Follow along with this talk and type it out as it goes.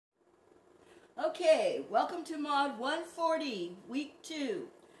Okay, welcome to Mod 140, Week 2.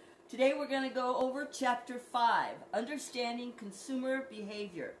 Today we're going to go over Chapter 5, Understanding Consumer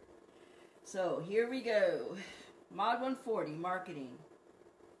Behavior. So here we go. Mod 140, Marketing.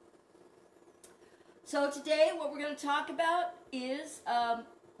 So today what we're going to talk about is,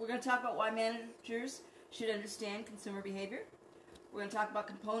 we're going to talk about why managers should understand consumer behavior. We're going to talk about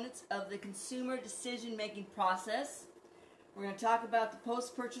components of the consumer decision-making process. We're going to talk about the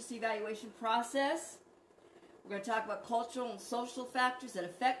post-purchase evaluation process. We're going to talk about cultural and social factors that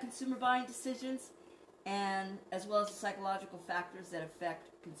affect consumer buying decisions, and as well as the psychological factors that affect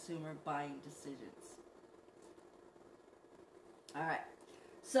consumer buying decisions. All right.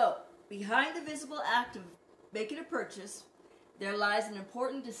 So, behind the visible act of making a purchase, there lies an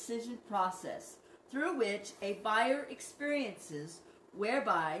important decision process through which a buyer experiences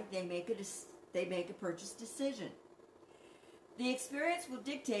whereby they make a purchase decision. The experience will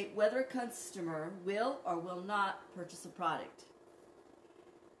dictate whether a customer will or will not purchase a product.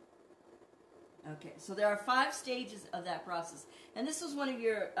 Okay, so there are 5 stages of that process. And this was one of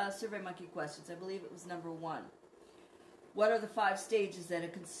your SurveyMonkey questions. I believe it was number 1. What are the 5 stages that a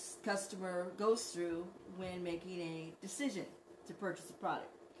customer goes through when making a decision to purchase a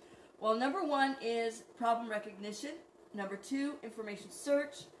product? Well, number 1 is problem recognition. Number 2, information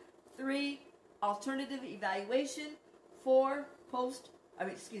search. 3, alternative evaluation. 4,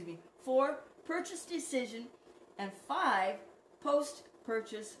 purchase decision, and 5,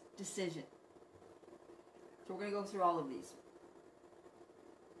 post-purchase decision. So we're going to go through all of these.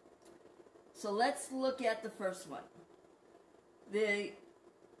 So let's look at the first one. The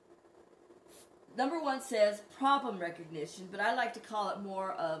number 1 says problem recognition, but I like to call it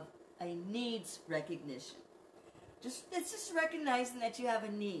more of a needs recognition. It's just recognizing that you have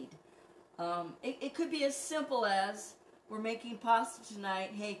a need. It could be as simple as, we're making pasta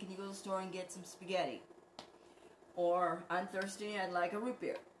tonight. Hey, can you go to the store and get some spaghetti? Or, I'm thirsty, I'd like a root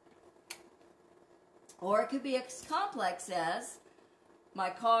beer. Or it could be as complex as, my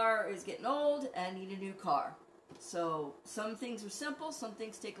car is getting old and I need a new car. So, some things are simple, some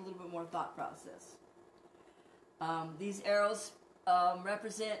things take a little bit more thought process. These arrows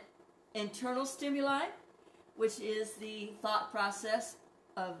represent internal stimuli, which is the thought process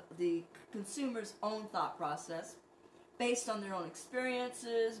of the consumer's own thought process, based on their own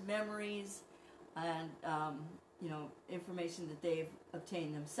experiences, memories, and information that they've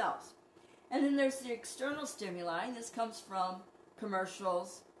obtained themselves. And then there's the external stimuli, and this comes from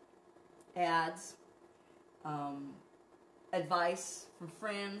commercials, ads, advice from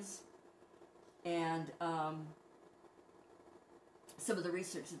friends, and some of the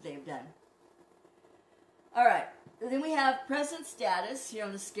research that they've done. All right, then we have present status here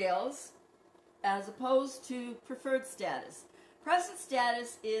on the scales, as opposed to preferred status. Present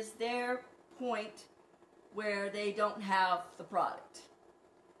status is their point where they don't have the product.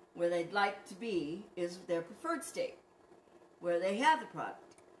 Where they'd like to be is their preferred state, where they have the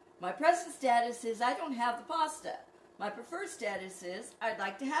product. My present status is I don't have the pasta. My preferred status is I'd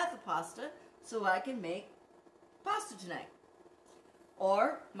like to have the pasta so I can make pasta tonight.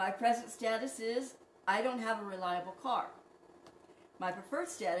 Or my present status is I don't have a reliable car. My preferred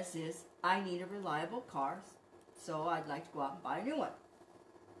status is I need a reliable car, so I'd like to go out and buy a new one.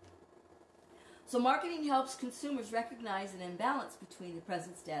 So marketing helps consumers recognize an imbalance between the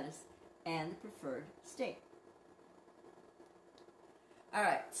present status and the preferred state. All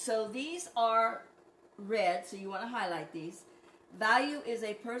right, so these are red, so you want to highlight these. Value is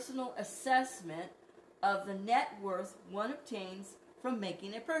a personal assessment of the net worth one obtains from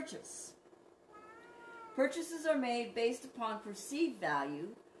making a purchase. Purchases are made based upon perceived value,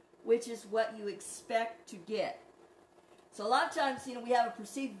 which is what you expect to get. So a lot of times, we have a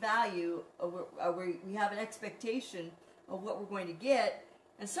perceived value, we have an expectation of what we're going to get,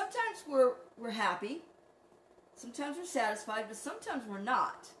 and sometimes we're happy, sometimes we're satisfied, but sometimes we're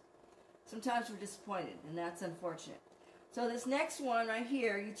not. Sometimes we're disappointed, and that's unfortunate. So this next one right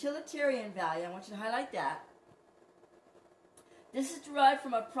here, utilitarian value, I want you to highlight that. This is derived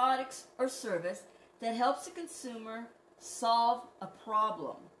from a product or service that helps the consumer solve a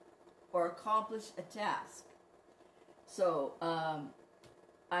problem or accomplish a task. So,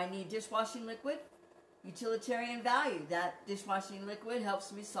 I need dishwashing liquid, utilitarian value. That dishwashing liquid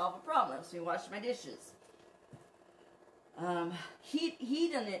helps me solve a problem, helps me wash my dishes.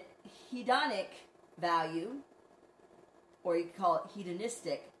 Hedonic value, or you can call it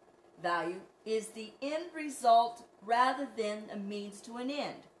hedonistic value, is the end result rather than a means to an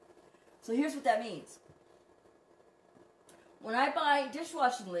end. So here's what that means. When I buy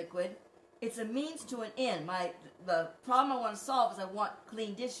dishwashing liquid, it's a means to an end. The problem I want to solve is I want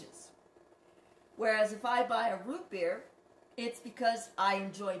clean dishes. Whereas if I buy a root beer, it's because I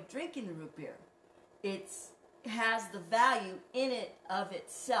enjoy drinking the root beer. It has the value in it of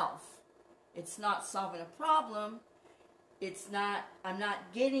itself. It's not solving a problem. I'm not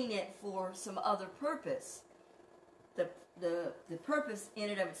getting it for some other purpose. The purpose in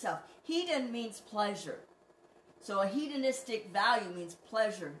and of itself. Hedon means pleasure. So a hedonistic value means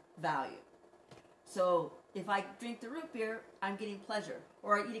pleasure value. So if I drink the root beer, I'm getting pleasure.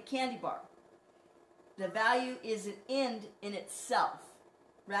 Or I eat a candy bar. The value is an end in itself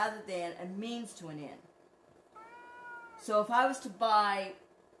rather than a means to an end. So if I was to buy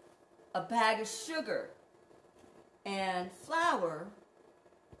a bag of sugar and flour,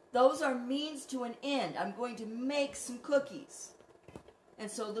 those are means to an end. I'm going to make some cookies.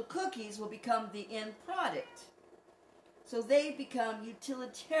 And so the cookies will become the end product. So they become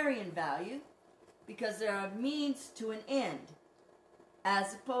utilitarian value because they're a means to an end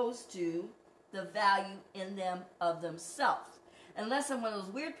as opposed to the value in them of themselves. Unless I'm one of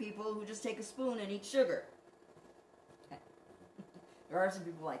those weird people who just take a spoon and eat sugar. There are some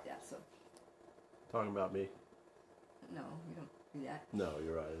people like that, so. Talking about me? No, you don't do that. No,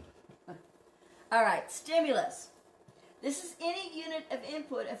 you're right. All right, stimulus. This is any unit of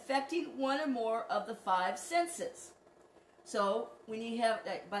input affecting one or more of the five senses. So when you have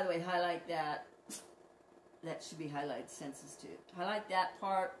that, by the way, highlight that. That should be highlighted senses too. Highlight that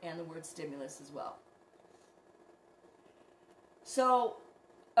part and the word stimulus as well. So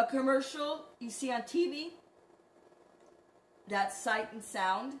a commercial you see on TV, that's sight and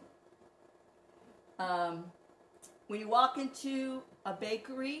sound. When you walk into a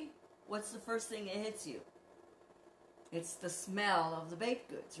bakery, what's the first thing that hits you? It's the smell of the baked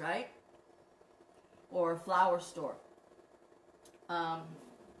goods, right? Or a flower store.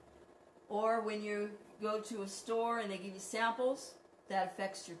 Or when you go to a store and they give you samples, that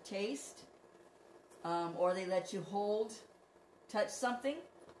affects your taste. Or they let you touch something.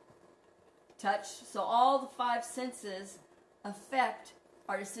 Touch. So all the five senses affect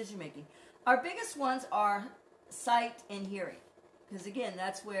our decision making. Our biggest ones are sight and hearing. Because again,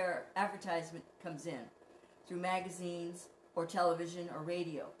 that's where advertisement comes in. Through magazines or television or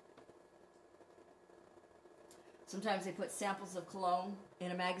radio. Sometimes they put samples of cologne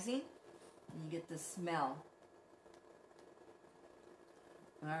in a magazine and you get the smell.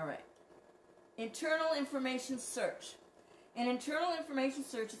 All right. Internal information search. An internal information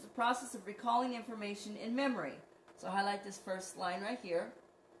search is the process of recalling information in memory. So highlight this first line right here.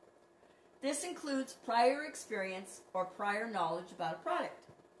 This includes prior experience or prior knowledge about a product.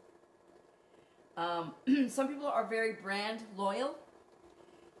 Some people are very brand loyal.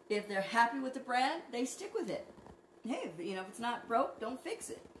 If they're happy with the brand, they stick with it. Hey, if it's not broke, don't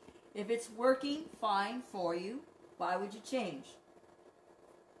fix it. If it's working fine for you, why would you change?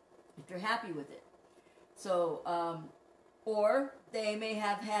 If you're happy with it. So, or they may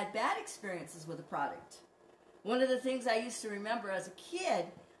have had bad experiences with a product. One of the things I used to remember as a kid,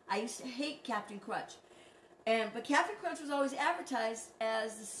 I used to hate Captain Crunch. But Captain Crunch was always advertised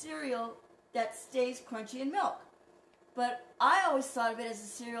as the cereal that stays crunchy in milk. But I always thought of it as a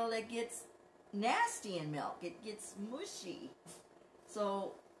cereal that gets nasty in milk. It gets mushy.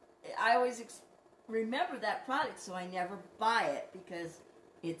 So I always remember that product, so I never buy it because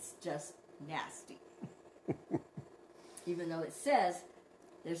it's just nasty. Even though it says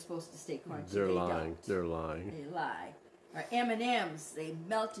they're supposed to stay crunchy. They're lying. They're lying. They lie. Or M&M's, they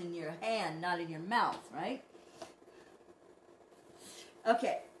melt in your hand, not in your mouth, right?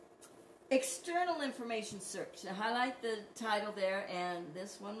 Okay. External information search. Now highlight the title there and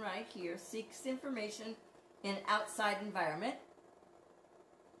this one right here. Seeks information in outside environment.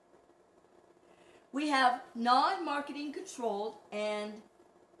 We have non-marketing controlled and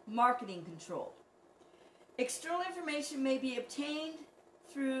marketing controlled. External information may be obtained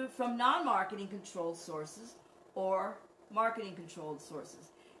from non-marketing controlled sources or marketing controlled sources.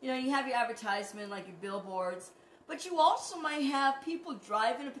 You have your advertisement like your billboards, but you also might have people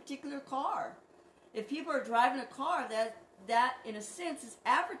driving a particular car. If people are driving a car, that in a sense is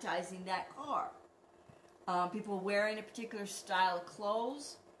advertising that car. People wearing a particular style of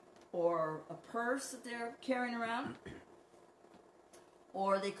clothes or a purse that they're carrying around.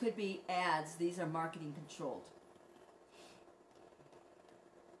 Or they could be ads. These are marketing controlled.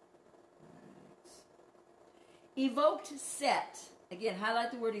 Evoked set. Again,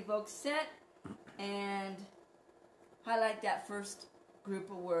 highlight the word evoked set and highlight that first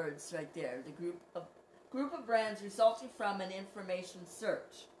group of words right there. The group of brands resulting from an information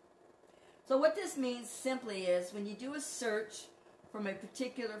search. So what this means simply is when you do a search for a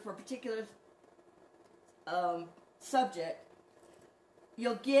particular subject,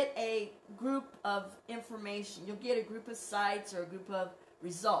 you'll get a group of information. You'll get a group of sites or a group of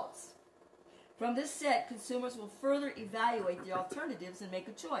results. From this set, consumers will further evaluate the alternatives and make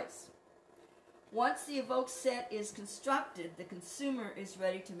a choice. Once the evoked set is constructed, the consumer is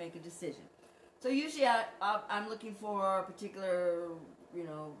ready to make a decision. So usually I'm looking for a particular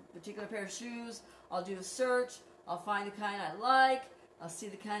pair of shoes. I'll do a search. I'll find the kind I like. I'll see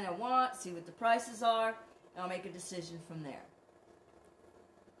the kind I want, see what the prices are, and I'll make a decision from there.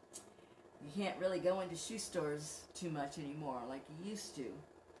 You can't really go into shoe stores too much anymore like you used to.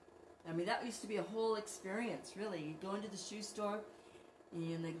 I mean, that used to be a whole experience, really. You go into the shoe store,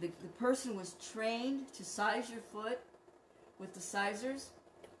 and the person was trained to size your foot with the sizers.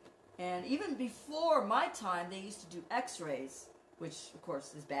 And even before my time, they used to do x-rays, which, of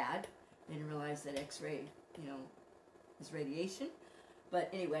course, is bad. They didn't realize that x-ray, is radiation. But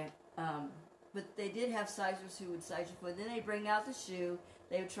anyway, but they did have sizers who would size your foot. Then they'd bring out the shoe,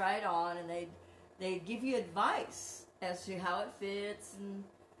 they would try it on, and they'd give you advice as to how it fits and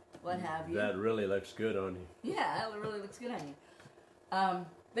what have you. That really looks good on you. Yeah, that really looks good on you.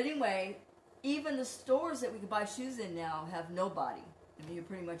 But anyway, even the stores that we can buy shoes in now have nobody. I mean, you're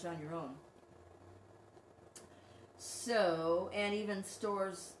pretty much on your own. So, and even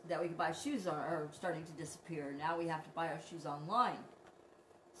stores that we can buy shoes are starting to disappear. Now we have to buy our shoes online.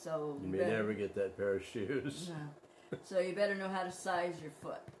 So you may never get that pair of shoes. No. So you better know how to size your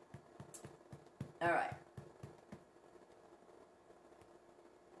foot. All right.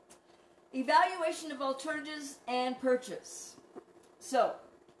 Evaluation of alternatives and purchase. So,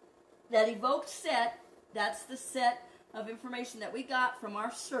 that evoked set, that's the set of information that we got from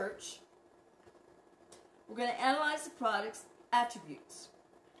our search. We're going to analyze the product's attributes.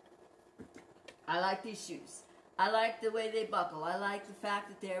 I like these shoes. I like the way they buckle. I like the fact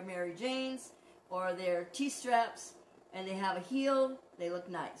that they're Mary Janes or they're T-straps and they have a heel. They look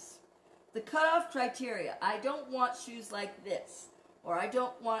nice. The cutoff criteria. I don't want shoes like this. Or I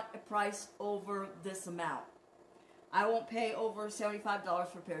don't want a price over this amount. I won't pay over $75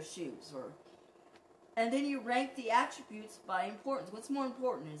 for a pair of shoes. And then you rank the attributes by importance. What's more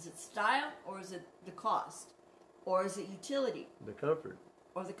important? Is it style or is it the cost? Or is it utility? The comfort.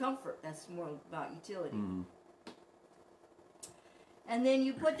 Or the comfort. That's more about utility. Mm-hmm. And then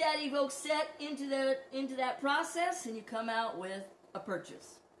you put that evoked set into that process and you come out with a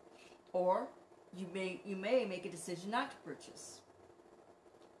purchase. Or you may make a decision not to purchase.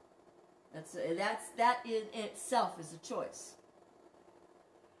 That in itself is a choice.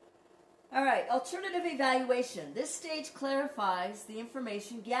 All right, alternative evaluation. This stage clarifies the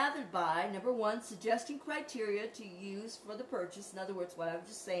information gathered by, number one, suggesting criteria to use for the purchase. In other words, what I was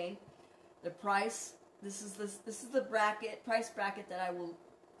just saying, the price. This is the price bracket that I will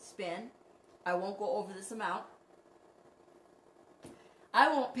spend. I won't go over this amount. I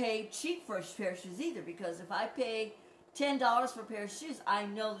won't pay cheap for a pair of shoes either, because if I pay $10 for a pair of shoes, I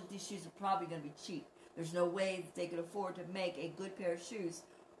know that these shoes are probably going to be cheap. There's no way that they could afford to make a good pair of shoes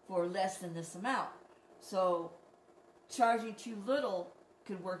for less than this amount. So charging too little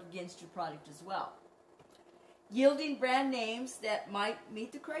could work against your product as well. Yielding brand names that might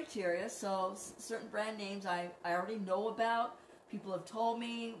meet the criteria. So certain brand names I already know about, people have told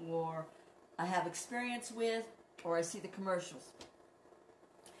me, or I have experience with, or I see the commercials.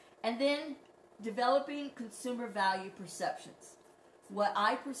 And then developing consumer value perceptions. What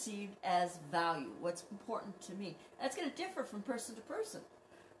I perceive as value, what's important to me. That's going to differ from person to person.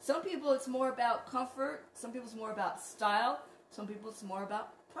 Some people it's more about comfort, some people it's more about style, some people it's more about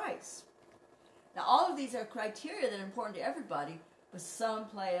price. Now all of these are criteria that are important to everybody, but some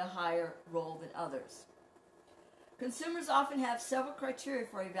play a higher role than others. Consumers often have several criteria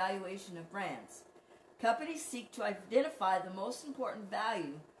for evaluation of brands. Companies seek to identify the most important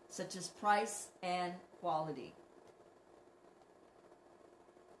value, such as price and quality.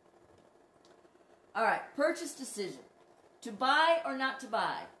 All right, purchase decision. To buy or not to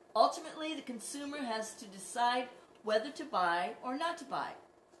buy. Ultimately, the consumer has to decide whether to buy or not to buy.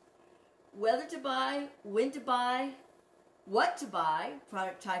 Whether to buy, when to buy, what to buy,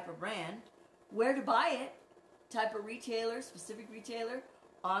 product type or brand, where to buy it, type of retailer, specific retailer,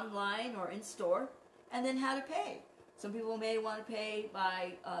 online or in store, and then how to pay. Some people may want to pay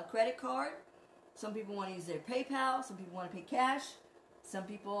by credit card. Some people want to use their PayPal. Some people want to pay cash. Some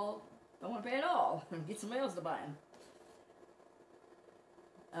people don't want to pay at all and get somebody else to buy them.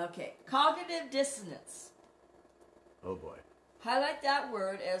 Okay, cognitive dissonance. Oh boy. Highlight that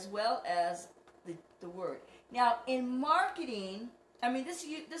word as well as the word. Now, in marketing, I mean,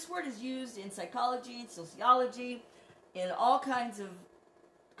 this word is used in psychology, sociology, in all kinds of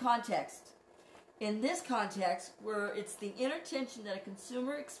contexts. in this context, where it's the inner tension that a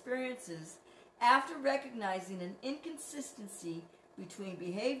consumer experiences after recognizing an inconsistency between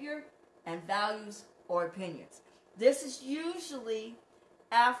behavior and values or opinions. This is usually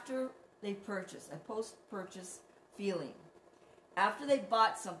after they purchase, a post-purchase feeling. After they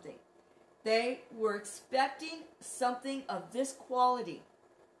bought something, they were expecting something of this quality,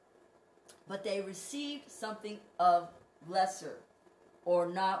 but they received something of lesser or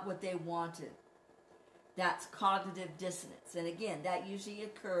not what they wanted. That's cognitive dissonance. And again, that usually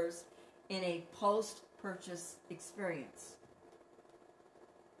occurs in a post-purchase experience.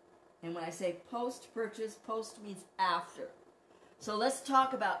 And when I say post-purchase, post means after. So let's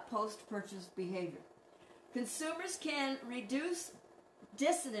talk about post-purchase behavior. Consumers can reduce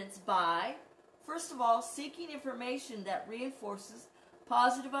dissonance by, first of all, seeking information that reinforces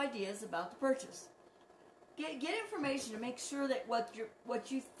positive ideas about the purchase. Get information to make sure that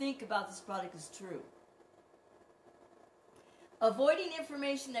what you think about this product is true. Avoiding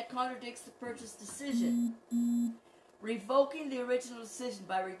information that contradicts the purchase decision. Revoking the original decision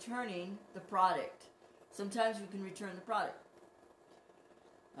by returning the product. Sometimes we can return the product.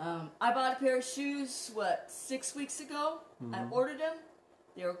 I bought a pair of shoes, 6 weeks ago? Mm-hmm. I ordered them.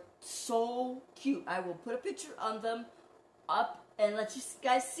 They're so cute. I will put a picture of them up and let you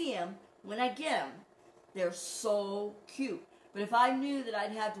guys see them when I get them. They're so cute. But if I knew that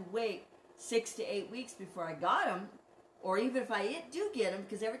I'd have to wait 6 to 8 weeks before I got them, or even if I do get them,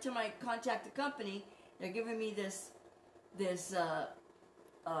 because every time I contact the company, they're giving me this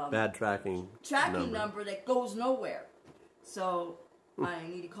bad tracking number that goes nowhere. So I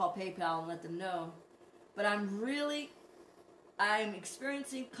need to call PayPal and let them know. But I'm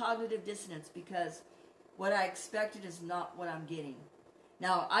experiencing cognitive dissonance because what I expected is not what I'm getting.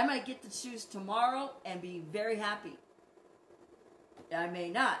 Now, I might get the shoes tomorrow and be very happy. I may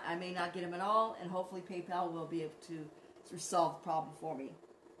not. I may not get them at all, and hopefully PayPal will be able to resolve the problem for me.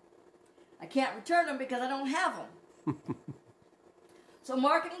 I can't return them because I don't have them. So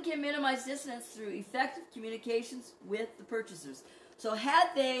marketing can minimize dissonance through effective communications with the purchasers. So had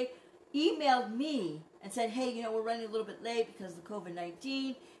they emailed me and said, hey, we're running a little bit late because of the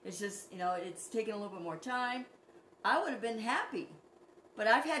COVID-19, it's just, it's taking a little bit more time, I would have been happy. But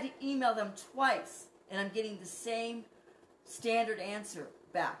I've had to email them twice, and I'm getting the same standard answer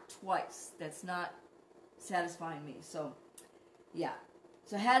back twice. That's not satisfying me. So, yeah.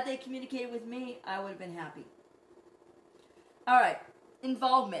 So had they communicated with me, I would have been happy. All right.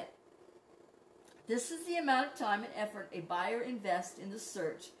 Involvement. This is the amount of time and effort a buyer invests in the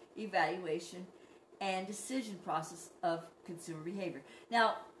search, evaluation, and decision process of consumer behavior.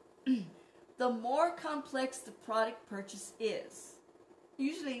 Now, the more complex the product purchase is,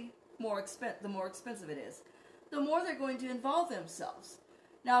 usually the more expensive it is, the more they're going to involve themselves.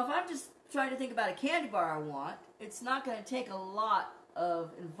 Now, if I'm just trying to think about a candy bar I want, it's not going to take a lot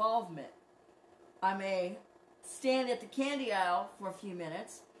of involvement. I may stand at the candy aisle for a few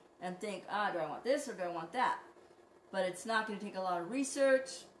minutes and think, do I want this or do I want that? But it's not going to take a lot of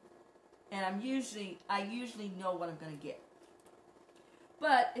research, and I usually know what I'm going to get.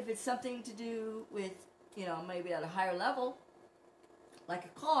 But if it's something to do with, maybe at a higher level, like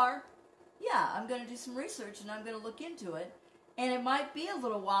a car, yeah, I'm going to do some research and I'm going to look into it. And it might be a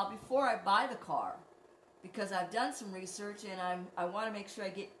little while before I buy the car because I've done some research and I want to make sure I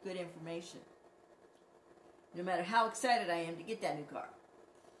get good information. No matter how excited I am to get that new car.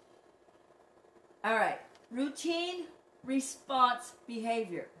 All right, routine response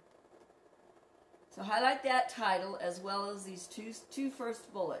behavior. So highlight that title as well as these two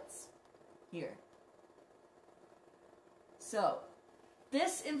first bullets here. So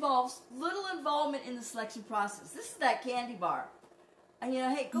this involves little involvement in the selection process. This is that candy bar. And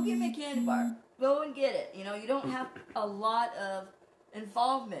hey, go get me a candy bar. Go and get it. You don't have a lot of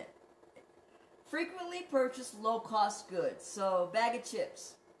involvement. Frequently purchase low-cost goods. So bag of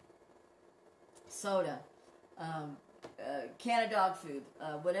chips, soda, can of dog food,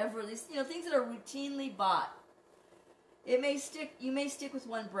 whatever. These things that are routinely bought. You may stick with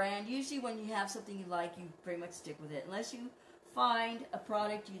one brand. Usually when you have something you like, you pretty much stick with it. Unless you find a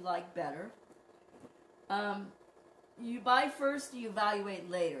product you like better. You buy first, you evaluate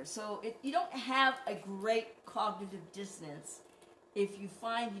later. So you don't have a great cognitive dissonance if you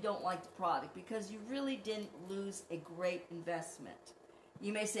find you don't like the product because you really didn't lose a great investment.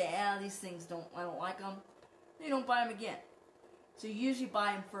 You may say, these things I don't like them. You don't buy them again. So you usually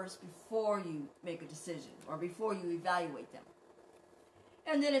buy them first before you make a decision or before you evaluate them.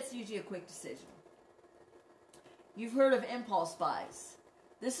 And then it's usually a quick decision. You've heard of impulse buys.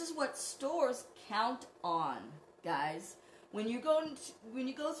 This is what stores count on, guys. When you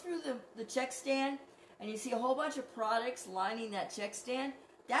go through the check stand and you see a whole bunch of products lining that check stand,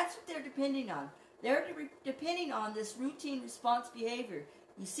 that's what they're depending on. They're depending on this routine response behavior.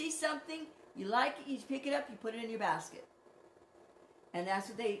 You see something, you like it, you pick it up, you put it in your basket. And that's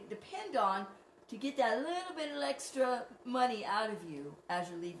what they depend on to get that little bit of extra money out of you as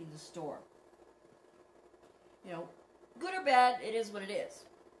you're leaving the store. You know, good or bad, it is what it is.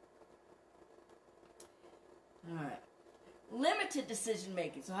 All right. Limited decision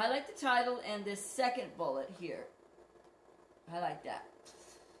making. So highlight the title and this second bullet here. Highlight that.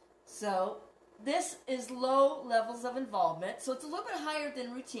 So this is low levels of involvement. So it's a little bit higher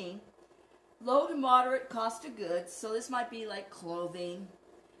than routine. Low to moderate cost of goods. So this might be like clothing.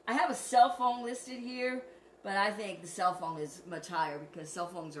 I have a cell phone listed here, but I think the cell phone is much higher because cell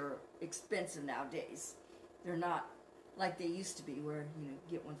phones are expensive nowadays. They're not like they used to be where you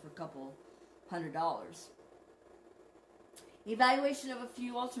get one for a couple $100. Evaluation of a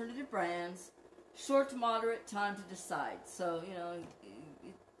few alternative brands. Short to moderate time to decide. So,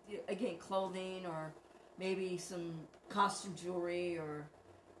 again, clothing or maybe some costume jewelry or,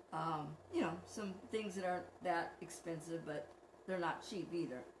 some things that aren't that expensive, but they're not cheap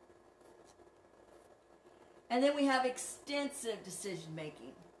either. And then we have extensive decision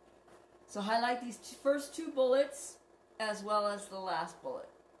making. So highlight these first two bullets as well as the last bullet.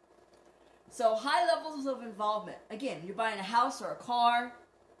 So high levels of involvement. Again, you're buying a house or a car,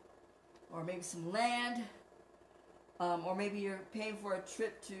 or maybe some land, or maybe you're paying for a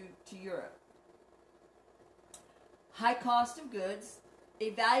trip to Europe. High cost of goods.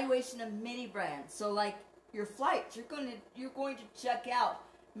 Evaluation of many brands. So like your flights, you're going to check out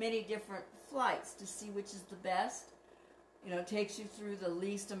many different flights to see which is the best. It takes you through the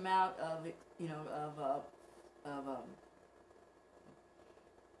least amount of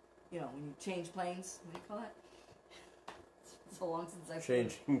when you change planes, what do you call it? It's so long since I've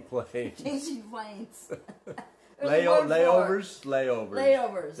changing planes. Changing planes. Layovers.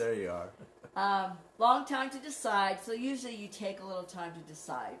 Layovers. There you are. Long time to decide, so usually you take a little time to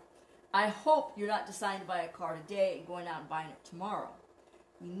decide. I hope you're not deciding to buy a car today and going out and buying it tomorrow.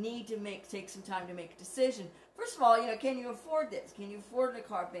 You need to take some time to make a decision. First of all, can you afford this? Can you afford a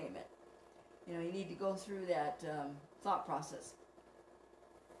car payment? You need to go through that thought process.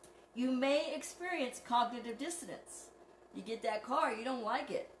 You may experience cognitive dissonance. You get that car, you don't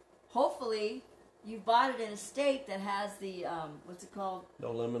like it. Hopefully, you bought it in a state that has the, what's it called?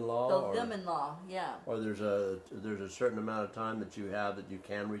 No limit law? The limit law, yeah. Or there's a certain amount of time that you have that you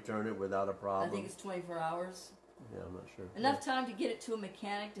can return it without a problem? I think it's 24 hours. Yeah, I'm not sure. Enough time to get it to a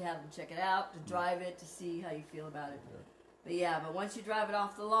mechanic, to have them check it out, to drive it, to see how you feel about it. Yeah. But once you drive it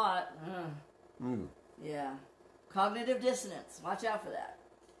off the lot, yeah. Cognitive dissonance. Watch out for that.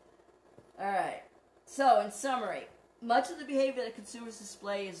 All right. So, in summary, much of the behavior that consumers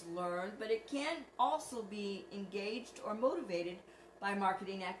display is learned, but it can also be engaged or motivated by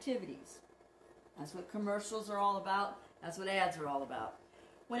marketing activities. That's what commercials are all about. That's what ads are all about.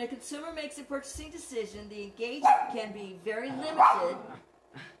 When a consumer makes a purchasing decision, the engagement can be very limited,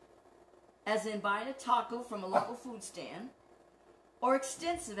 as in buying a taco from a local food stand, or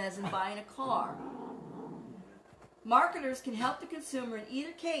extensive, as in buying a car. Marketers can help the consumer in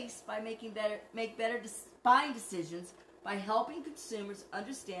either case by make better buying decisions by helping consumers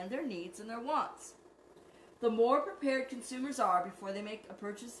understand their needs and their wants. The more prepared consumers are before they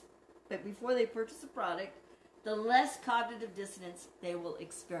purchase a product, the less cognitive dissonance they will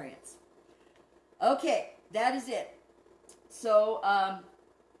experience. Okay, that is it. So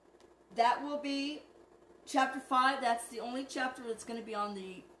that will be Chapter 5. That's the only chapter that's going to be on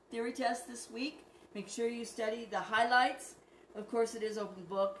the theory test this week. Make sure you study the highlights. Of course, it is open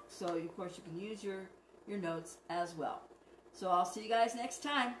book, so of course you can use your notes as well. So I'll see you guys next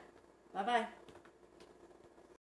time. Bye-bye.